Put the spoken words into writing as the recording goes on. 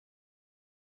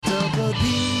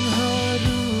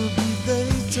दिनहरू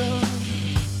बित्दैछ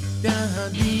त्यहाँ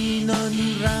दिन अनि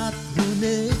रात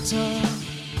हुनेछ।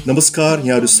 नमस्कार,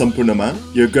 यहाँहरू सम्पूर्णमा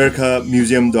यो गोर्खा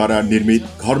म्युजियमद्वारा निर्मित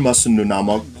घरमा सुन्नु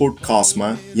नामक पोडकास्टमा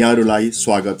यहाँहरूलाई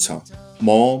स्वागत छ। म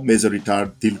मेजर रिटायर्ड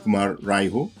दिलकुमार राई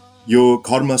हो। यो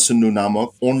घरमा सुन्नु नामक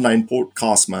अनलाइन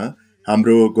पोडकास्टमा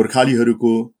हाम्रो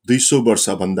गोर्खालीहरूको 200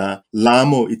 वर्षभन्दा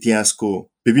लामो इतिहासको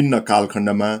विभिन्न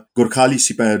कालखण्डमा गोर्खाली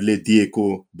सिपाहीहरूले दिएको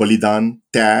बलिदान,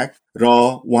 त्याग र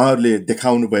उहाँहरूले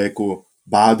देखाउनु भएको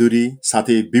बहादुरी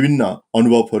साथै विभिन्न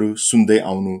अनुभवहरू सुन्दै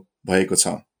आउनु भएको छ।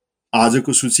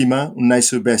 आजको सूचीमा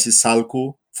 1982 सालको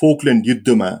फोकल्यान्ड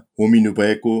युद्धमा होमिनु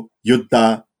भएको योद्धा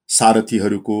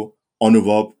सारथीहरूको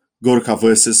अनुभव गोर्खा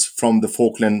भर्सेस फ्रम द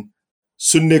फोकल्यान्ड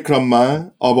सुन्ने क्रममा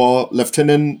अब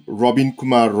lieutenant Rabin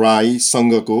Kumar Rai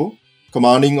सँगको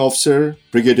commanding officer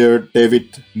brigadier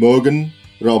David Morgan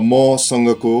र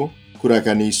मसँगको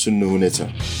कुराकानी सुन्नुहुनेछ।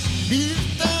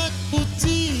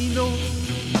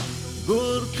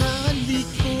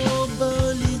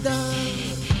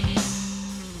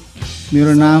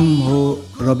 मेरो नाम हो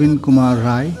रबिन कुमार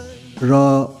राई र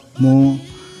म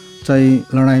चाहिँ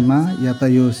लडाइँमा या त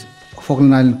यो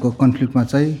फोकल्यान्ड आइल्यान्डको कन्फ्लिक्टमा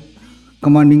चाहिँ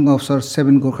कमान्डिङ अफिसर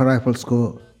 7 गोर्खा राइफल्सको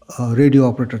रेडियो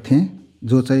अपरेटर थिएँ,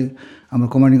 जो चाहिँ हाम्रो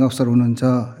कमान्डिङ अफिसर हुनुहुन्छ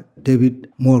डेभिड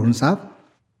मोर्गन साहब।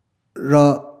 र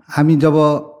हामी जब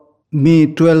मे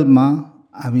 12मा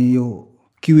हामी यो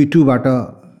QE2बाट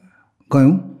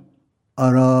गयौँ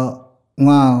र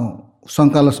उहाँ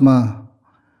सङ्कालसमा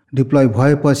डिप्लोय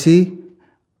भएपछि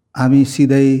हामी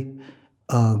सिधै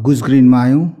गुजग्रिनमा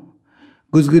आयौँ।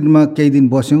 गुजग्रिनमा केही दिन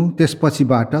बस्यौँ।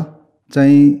 त्यसपछिबाट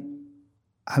चाहिँ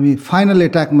हामी फाइनल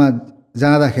एट्याकमा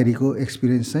जाँदाखेरिको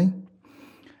एक्सपिरियन्स चाहिँ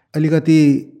अलिकति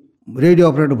रेडियो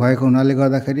अपरेटर भएको हुनाले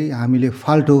गर्दाखेरि हामीले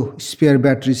फाल्टो स्पेयर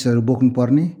ब्याट्रिजहरू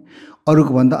बोक्नुपर्ने,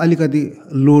 अरूको भन्दा अलिकति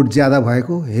लोड ज्यादा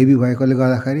भएको, हेभी भएकोले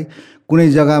गर्दाखेरि कुनै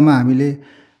जग्गामा हामीले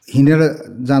हिँडेर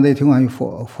जाँदै थियौँ। हामी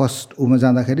फर्स्ट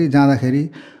जाँदाखेरि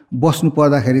बस्नु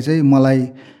पर्दाखेरि चाहिँ मलाई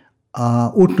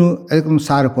उठ्नु एकदम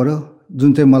साह्रो पर्यो,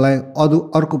 जुन चाहिँ मलाई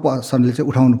अर्को पर्सनले चाहिँ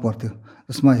उठाउनु पर्थ्यो।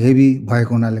 जसमा हेभी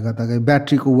भएको हुनाले गर्दाखेरि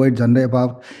ब्याट्रीको वेट झन्डै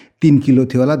अबाउट 3 किलो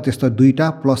थियो होला, त्यस्तो 2टा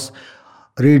प्लस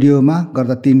रेडियोमा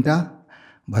गर्दा 3टा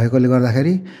भएकोले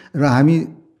गर्दाखेरि र हामी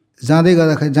जाँदै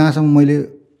गर्दाखेरि जहाँसम्म मैले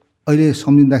अहिले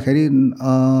सम्झिँदाखेरि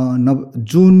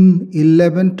जुन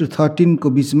 11 to 13 को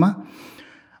बिचमा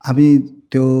हामी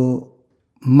त्यो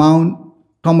माउन्ट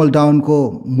टम्बल डाउनको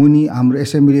मुनि हाम्रो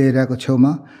एसेम्ब्ली एरियाको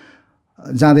छेउमा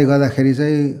जाँदै गर्दाखेरि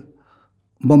चाहिँ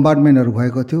बम्बार्डमेन्टहरू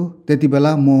भएको थियो। त्यति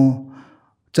बेला म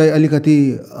चाहिँ अलिकति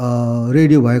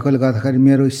रेडियो भएकोले गर्दाखेरि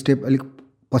मेरो स्टेप अलिक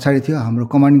पछाडि थियो, हाम्रो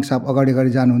कमान्डिङ साहब अगाडि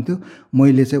जानुहुन्थ्यो,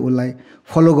 मैले चाहिँ उसलाई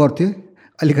फलो गर्थेँ।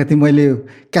 अलिकति मैले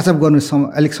क्याचअप गर्नु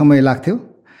अलिक समय लाग्थ्यो,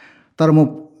 तर म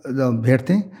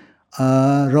भेट्थेँ।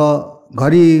 र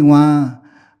घरि उहाँ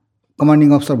कमान्डिङ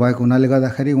अफिसर भएको हुनाले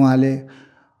गर्दाखेरि उहाँले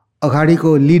अगाडिको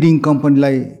लिडिङ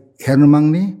कम्पनीलाई हेर्नु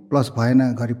माग्ने, प्लस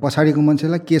भएन घरि पछाडिको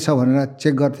मान्छेलाई के छ भनेर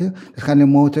चेक गर्थ्यो। त्यस कारणले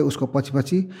म चाहिँ उसको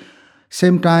पछि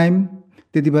सेम टाइम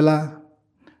त्यति बेला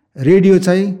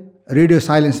रेडियो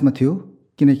साइलेन्समा थियो,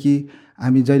 किनकि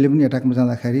हामी जहिले पनि एट्याकमा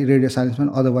जाँदाखेरि रेडियो साइलेन्समा,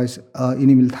 अदरवाइज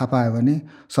इनिमीले थाहा पायो भने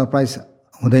सरप्राइज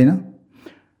हुँदैन।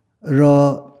 र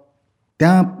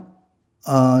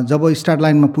त्यहाँ जब स्टार्ट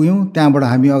लाइनमा पुग्यौँ, त्यहाँबाट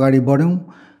हामी अगाडि बढ्यौँ।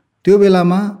 त्यो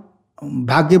बेलामा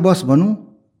भाग्यवश भनौँ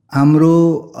हाम्रो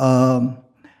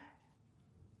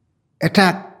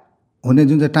एट्याक हुने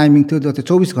जुन चाहिँ टाइमिङ थियो त्यो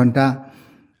 24 घन्टा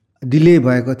डिले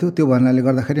भएको थियो। त्यो भन्नाले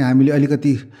गर्दाखेरि हामीले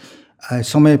अलिकति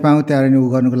समय पायौँ त्यहाँ उ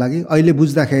गर्नुको लागि। अहिले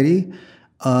बुझ्दाखेरि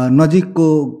नजिकको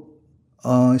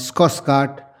स्कट्स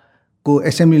गार्डको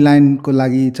एसेम्ब्ली लाइनको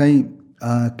लागि चाहिँ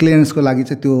क्लियरेन्सको लागि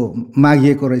चाहिँ त्यो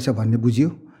मागिएको रहेछ भन्ने बुझ्यो।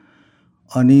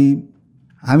 अनि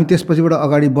हामी त्यसपछिबाट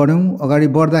अगाडि बढ्यौँ। अगाडि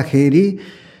बढ्दाखेरि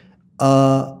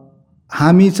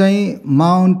हामी चाहिँ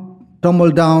माउन्ट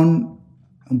टम्बल डाउन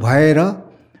भएर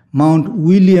माउन्ट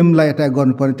विलियमलाई एट्याक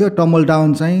गर्नुपर्ने थियो। टम्बल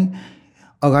डाउन चाहिँ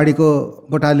अगाडिको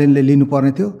बटालियनले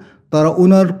लिनुपर्ने थियो, तर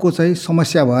उनीहरूको चाहिँ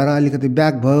समस्या भएर अलिकति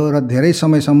ब्याक भयो र धेरै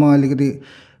समयसम्म अलिकति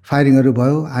फायरिङहरू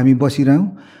भयो। हामी बसिरह्यौँ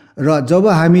र जब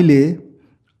हामीले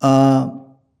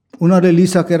उनीहरूले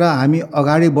लिइसकेर हामी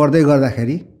अगाडि बढ्दै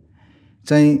गर्दाखेरि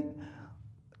चाहिँ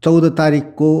 14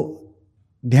 तारिकको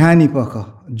बिहानी पख,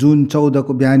 जुन 14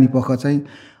 को बिहानी पख चाहिँ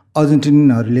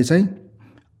अर्जेन्टिनियनहरूले चाहिँ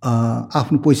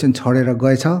आफ्नो पोजिसन छोडेर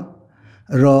गएछ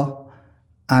र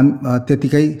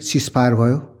त्यतिकै सिजफायर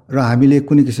भयो र हामीले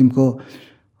कुनै किसिमको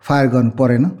फायर गर्नु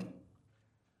परेन।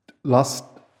 लास्ट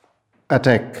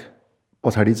एट्याक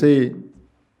पछाडि चाहिँ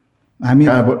हामी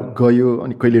गयो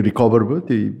अनि कहिले रिकभर भयो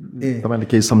त्यो तपाईले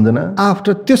केही सम्झना?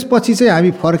 आफ्टर त्यसपछि चाहिँ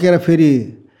हामी फर्केर फेरि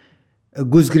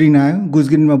गुजग्रिन आयौँ,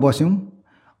 गुजग्रिनमा बस्यौँ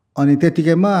अनि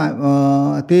त्यतिकैमा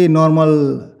त्यही नर्मल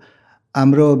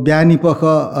हाम्रो बिहानी पख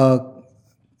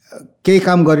केही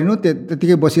काम गरिनौँ,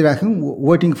 त्यतिकै बसिराख्यौँ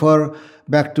waiting for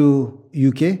back to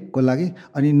UK को लागि।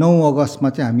 अनि 9 अगस्तमा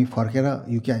चाहिँ हामी फर्केर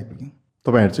युके आइपुग्यौँ।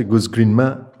 तपाईँहरू चाहिँ गुज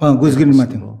ग्रिनमा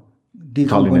थियौँ।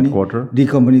 डी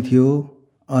कम्पनी थियो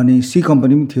अनि सी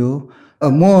कम्पनी पनि थियो।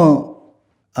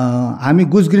 हामी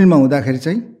गुज ग्रिनमा हुँदाखेरि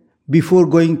चाहिँ बिफोर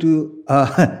गोइङ टु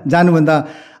जानुभन्दा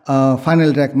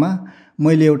फाइनल ट्र्याकमा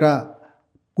मैले एउटा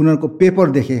उनीहरूको पेपर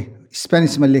देखेँ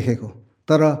स्पेनिसमा लेखेको,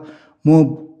 तर म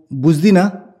बुझ्दिनँ,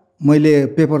 मैले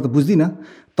पेपर त बुझ्दिनँ,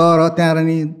 तर त्यहाँ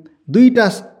नि 2टा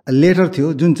लेटर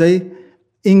थियो जुन चाहिँ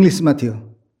इङ्ग्लिसमा थियो।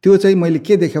 त्यो चाहिँ मैले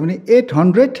के देखेँ भने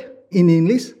 800 इन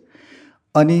इङ्ग्लिस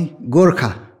अनि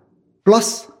गोर्खा प्लस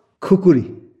खुकुरी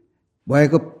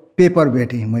भएको पेपर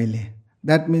भेटेँ मैले।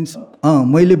 द्याट मिन्स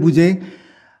मैले बुझेँ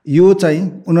यो चाहिँ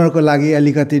उनीहरूको लागि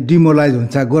अलिकति डिमोरलाइज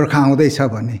हुन्छ, गोर्खा आउँदैछ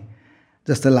भन्ने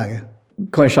जस्तो लाग्यो।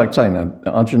 खै सक्छ छैन,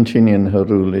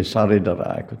 अर्जेन्टिनियनहरूले साह्रै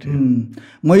डराएको थियो।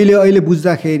 मैले अहिले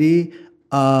बुझ्दाखेरि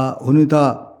हुनु त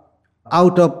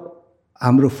आउट अफ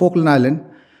हाम्रो फोकल्यान्ड आइल्यान्ड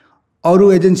अरू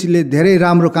एजेन्सीले धेरै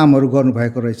राम्रो कामहरू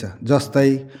गर्नुभएको रहेछ, जस्तै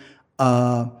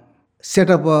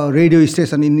setup radio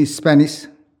station in Spanish,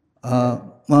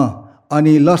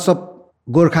 अनि लस अफ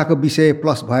गोर्खाको विषय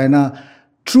प्लस भएन।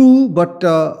 True but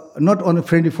not on the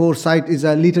friendly force side is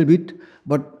a little bit,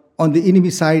 but on the enemy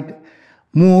side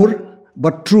more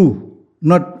but true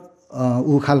not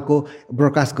ऊ खालको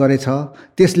ब्रोडकास्ट गरेछ।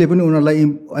 त्यसले पनि उनीहरूलाई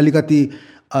अलिकति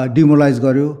डिमोरलाइज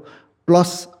गर्यो। प्लस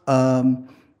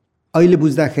अहिले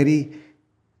बुझ्दाखेरि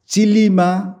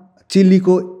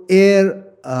चिलीको एयर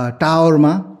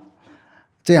टावरमा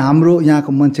चाहिँ हाम्रो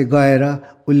यहाँको मान्छे गएर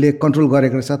उसले कन्ट्रोल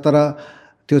गरेको रहेछ, तर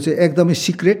त्यो चाहिँ एकदमै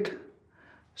सिक्रेट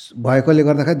भएकोले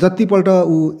गर्दाखेरि जतिपल्ट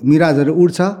ऊ मिराजहरू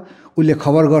उड्छ उसले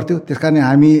खबर गर्थ्यो, त्यस कारण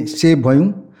हामी सेभ भयौँ।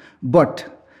 बट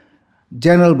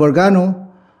जेनरल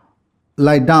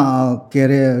बर्गानोलाई के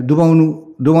अरे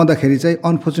डुबाउँदाखेरि चाहिँ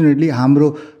अनफर्चुनेटली हाम्रो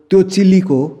त्यो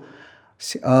चिलीको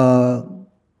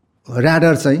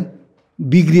ऱ्याडर चाहिँ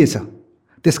बिग्रिएछ,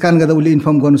 त्यस कारण गर्दा उसले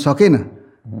इन्फर्म गर्नु सकेन।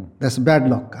 द्याट्स ब्याड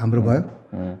लक हाम्रो भयो,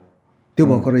 त्यो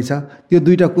भएको रहेछ। त्यो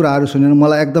 2टा कुराहरू सुनेर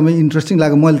मलाई एकदमै इन्ट्रेस्टिङ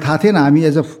लाग्यो। मैले थाहा थिएन, हामी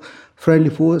as a friendly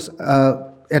force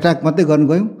attack मात्रै गर्नु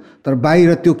गयौँ, तर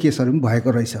बाहिर त्यो केसहरू पनि भएको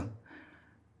रहेछ,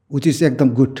 विच इज एकदम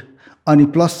गुड। अनि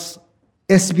plus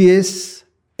SBS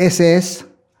SAS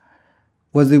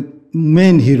was the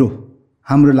main hero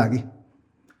हाम्रो लागि,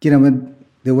 किनभने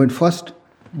दे वेन्ट फर्स्ट।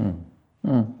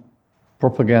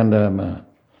 प्रोपागेन्डामा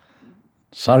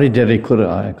साह्रै धेरै कुरा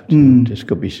आएको थियो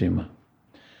त्यसको विषयमा।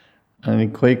 अनि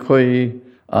कोही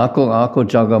आएको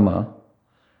जग्गामा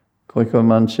कोही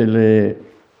मान्छेले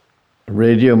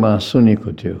रेडियोमा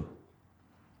सुनेको थियो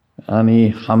अनि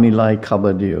हामीलाई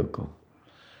खबर दिएको,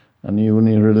 अनि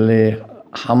उनीहरूले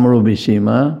हाम्रो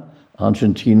विषयमा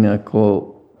अर्जेन्टिनाको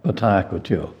बताएको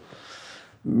थियो।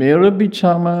 मेरो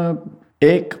विचारमा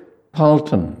एक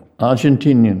पल्टन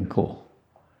अर्जेन्टिनियनको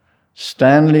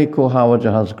स्ट्यानलीको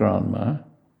हावाजहाज ग्राउन्डमा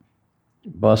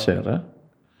बसेर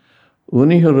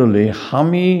उनीहरूले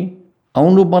हामी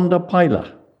आउनुभन्दा पहिला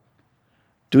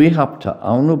 2 हप्ता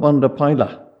आउनुभन्दा पहिला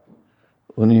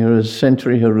उनीहरू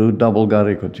सेन्चुरीहरू डबल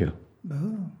गरेको थियो,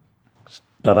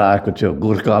 डराएको थियो।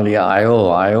 गोर्खाली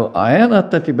आएन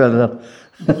त्यति बेला।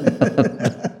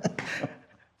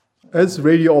 एज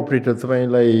रेडियो अपरेटर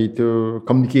तपाईँलाई त्यो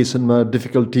कम्युनिकेसनमा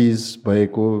डिफिकल्टिज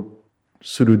भएको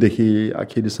सुरुदेखि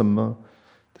आखिरसम्म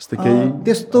त्यस्तो केही?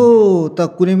 त्यस्तो त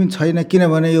कुनै पनि छैन,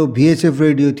 किनभने यो VHF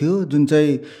रेडियो थियो जुन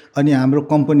चाहिँ, अनि हाम्रो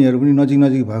कम्पनीहरू पनि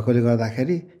नजिक भएकोले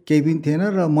गर्दाखेरि केही पनि थिएन।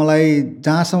 र मलाई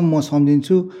जहाँसम्म म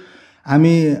सम्झिन्छु,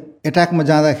 हामी एट्याकमा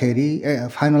जाँदाखेरि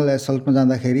फाइनल एसल्टमा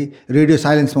जाँदाखेरि रेडियो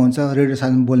साइलेन्समा हुन्छ, रेडियो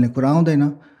साइलेन्स बोल्ने कुरा आउँदैन।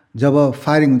 जब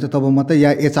फायरिङ हुन्छ तब मात्रै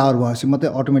या HR भएपछि मात्रै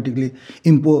अटोमेटिकली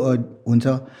हुन्छ।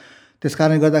 त्यस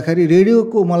कारणले गर्दाखेरि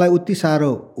रेडियोको मलाई उति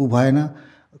साह्रो भएन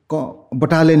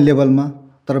बटालियन लेभलमा,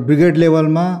 तर ब्रिगेड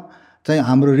लेभलमा चाहिँ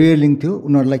हाम्रो रेलिङ थियो,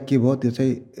 उनीहरूलाई के भयो त्यो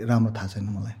चाहिँ राम्रो थाहा छैन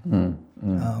मलाई।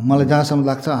 मलाई जहाँसम्म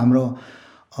लाग्छ हाम्रो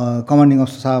कमान्डिङ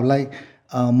अफिसर साहबलाई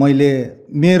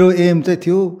मेरो एम चाहिँ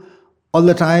थियो all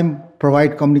the time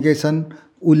provide communication.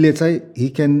 उसले चाहिँ ही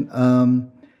can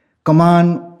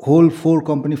command whole 4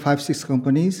 company 5-6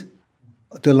 companies,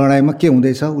 त्यो लडाइँमा के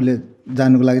हुँदैछ उसले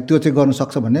जान्नुको लागि त्यो चाहिँ गर्नु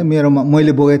सक्छ भन्ने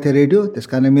मैले बोकेको थिएँ रेडियो, त्यस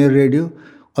कारण मेरो radio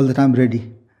all the time ready.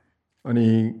 अनि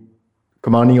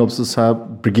कमान्डिङ अफिसर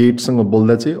साहब ब्रिगेडसँग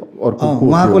बोल्दा चाहिँ अर्को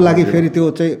उहाँको लागि फेरि त्यो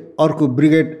चाहिँ अर्को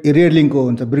ब्रिगेड रेडलिङको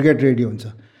हुन्छ, ब्रिगेड रेडियो हुन्छ।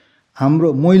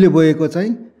 हाम्रो मैले बोकेको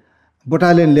चाहिँ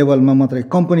बटालियन लेभलमा मात्रै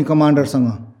कम्पनी कमान्डरसँग।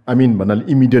 भन्नाले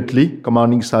इमिडिएटली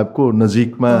कमान्डिङ साहबको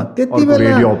नजिकमा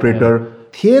रेडियो अपरेटर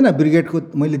थिएन ब्रिगेडको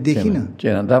मैले देखिनँ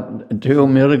त्यो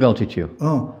मेरो गल्ती थियो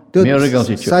त्यो मेरो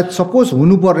गल्ती थियो सायद सपोज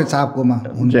हुनुपर्ने चापकोमा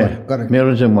हुनुपर्ने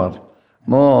मेरो चाहिँ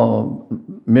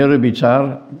मेरो विचार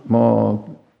म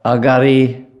अगाडि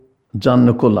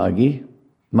जान्नुको लागि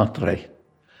मात्रै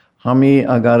हामी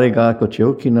अगाडि गएको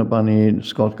थियौँ किनभने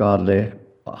स्कट गार्डले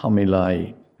हामीलाई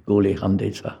गोली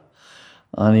हान्दैछ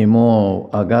अनि म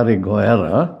अगाडि गएर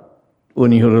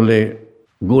उनीहरूले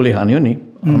गोली हान्यो नि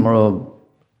हाम्रो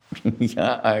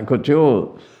यहाँ आएको थियो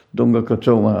ढुङ्गाको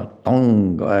छेउमा टङ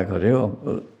गएको थियो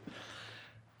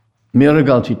मेरो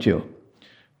गल्ती थियो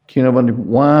किनभने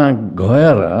उहाँ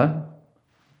गएर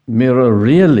मेरो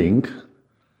रियल लिङ्क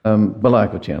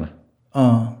बोलाएको थिएन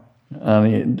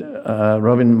अनि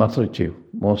रबिन मात्रै थियो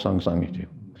म सँगसँगै थियो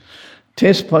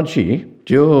त्यसपछि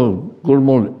त्यो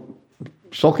गुलमुल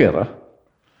सकेर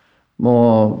म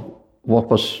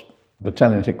वापस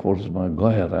बटालियन हेडक्वार्टर्समा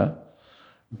गएर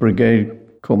ब्रिगेड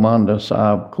कमान्डर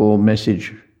साहबको मेसेज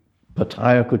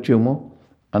पठाएको थियो म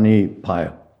अनि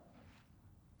पायो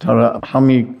तर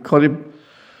हामी करिब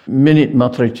मिनट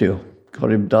मात्रै थियो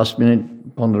करिब 10 मिनट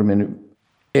 15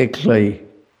 मिनट एक्लै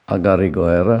अगाडि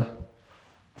गएर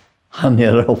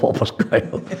हानेर वापस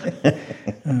गयो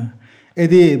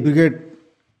यदि ब्रिगेड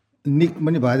निक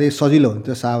पनि भए सजिलो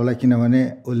हुन्थ्यो साहबलाई किनभने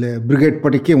उसले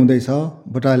ब्रिगेडपट्टि के हुँदैछ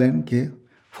बटालियन के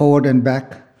फरवर्ड एन्ड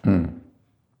ब्याक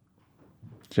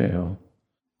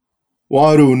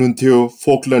उहाँहरू हुनुहुन्थ्यो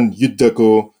फोकल्यान्ड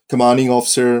युद्धको commanding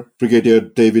officer brigadier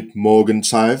David Morgan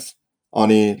साहेब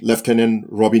अनि लेफ्टिनेन्ट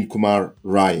रबिन कुमार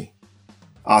राई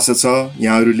आशा छ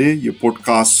यहाँहरूले यो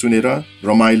पोडकास्ट सुनेर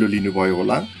रमाइलो लिनुभयो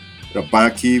होला र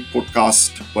बाँकी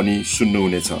पोडकास्ट पनि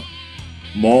सुन्नुहुनेछ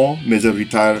म मेजर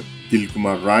रिटायर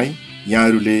दिलकुमार राई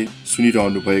यहाँहरूले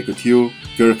सुनिरहनु भएको थियो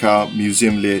गोर्खा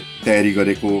म्युजियमले तयारी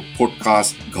गरेको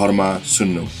पोडकास्ट घरमा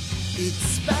सुन्नु